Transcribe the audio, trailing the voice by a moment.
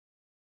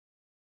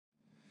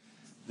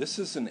This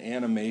is an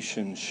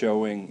animation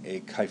showing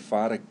a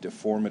kyphotic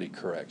deformity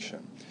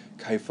correction.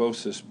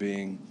 Kyphosis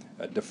being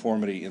a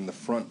deformity in the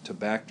front to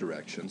back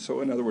direction,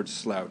 so in other words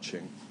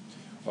slouching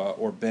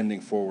or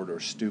bending forward or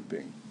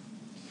stooping.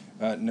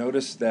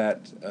 Notice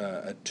that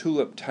a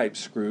tulip type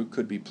screw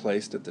could be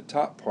placed at the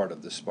top part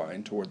of the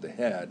spine toward the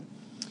head,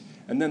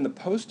 and then the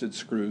posted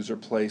screws are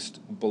placed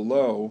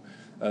below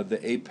the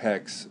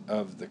apex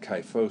of the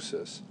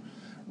kyphosis.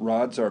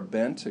 Rods are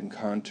bent and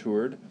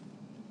contoured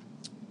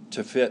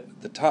to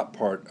fit the top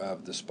part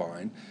of the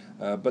spine,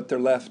 but they're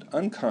left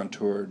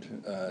uncontoured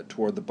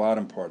toward the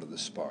bottom part of the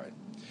spine.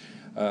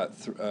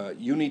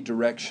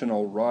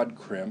 Unidirectional rod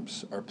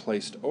crimps are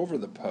placed over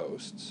the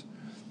posts,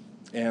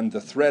 and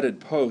the threaded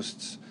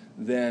posts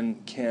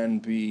then can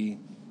be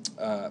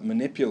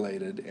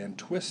manipulated and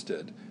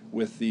twisted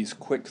with these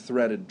quick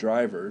threaded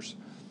drivers,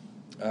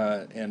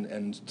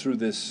 and through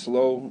this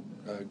slow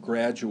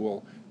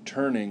gradual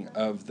turning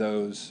of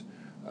those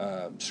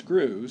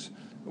screws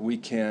we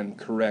can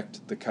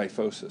correct the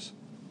kyphosis.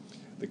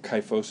 The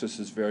kyphosis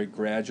is very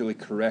gradually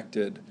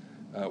corrected,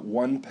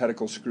 one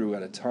pedicle screw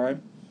at a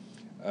time,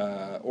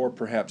 or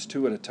perhaps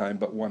two at a time,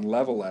 but one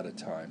level at a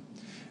time.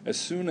 As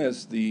soon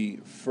as the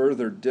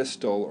further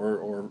distal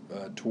or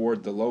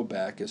toward the low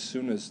back, as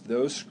soon as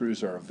those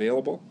screws are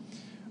available,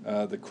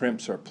 the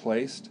crimps are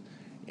placed,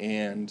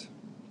 and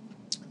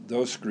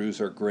those screws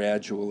are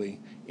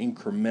gradually,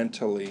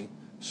 incrementally,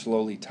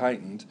 slowly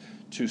tightened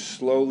to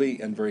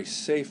slowly and very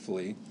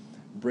safely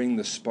bring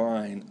the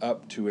spine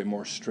up to a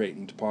more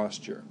straightened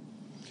posture.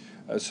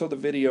 So the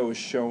video is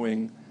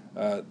showing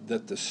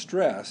that the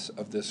stress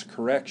of this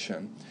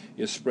correction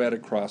is spread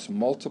across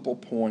multiple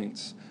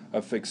points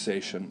of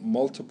fixation,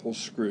 multiple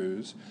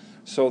screws,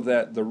 so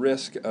that the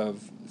risk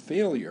of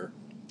failure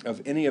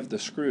of any of the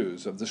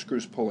screws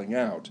pulling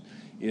out,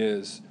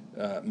 is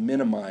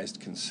minimized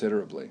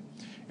considerably.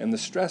 And the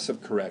stress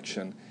of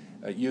correction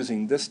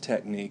using this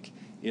technique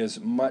is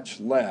much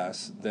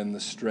less than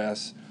the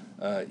stress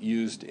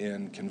used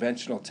in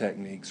conventional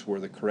techniques where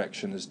the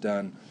correction is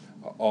done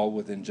all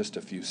within just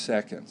a few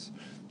seconds.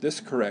 This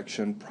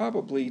correction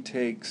probably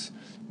takes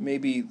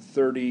maybe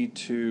 30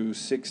 to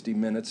 60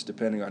 minutes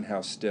depending on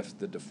how stiff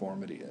the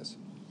deformity is.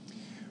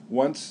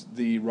 Once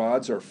the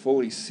rods are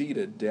fully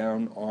seated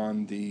down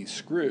on the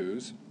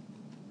screws,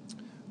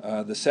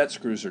 the set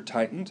screws are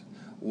tightened,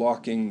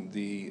 locking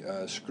the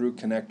screw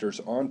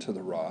connectors onto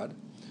the rod.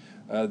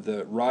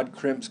 The rod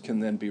crimps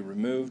can then be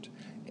removed,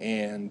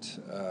 and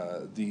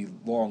the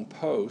long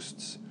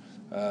posts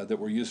that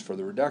were used for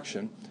the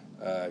reduction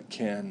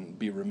can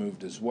be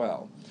removed as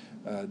well.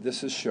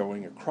 This is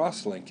showing a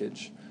cross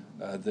linkage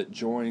that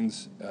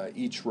joins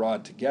each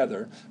rod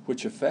together,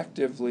 which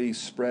effectively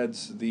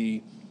spreads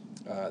the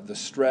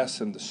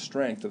stress and the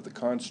strength of the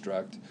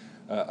construct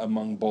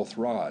among both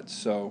rods.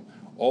 So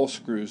all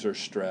screws are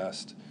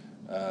stressed,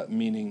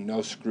 meaning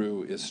no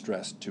screw is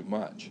stressed too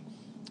much,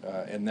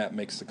 and that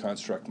makes the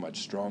construct much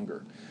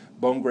stronger.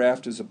 Bone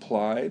graft is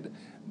applied,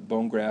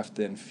 bone graft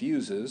then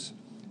fuses,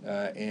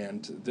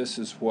 and this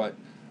is what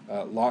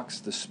locks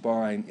the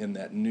spine in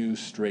that new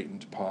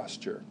straightened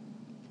posture.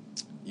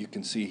 You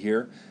can see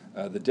here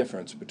the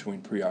difference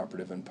between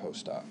preoperative and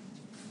post-op.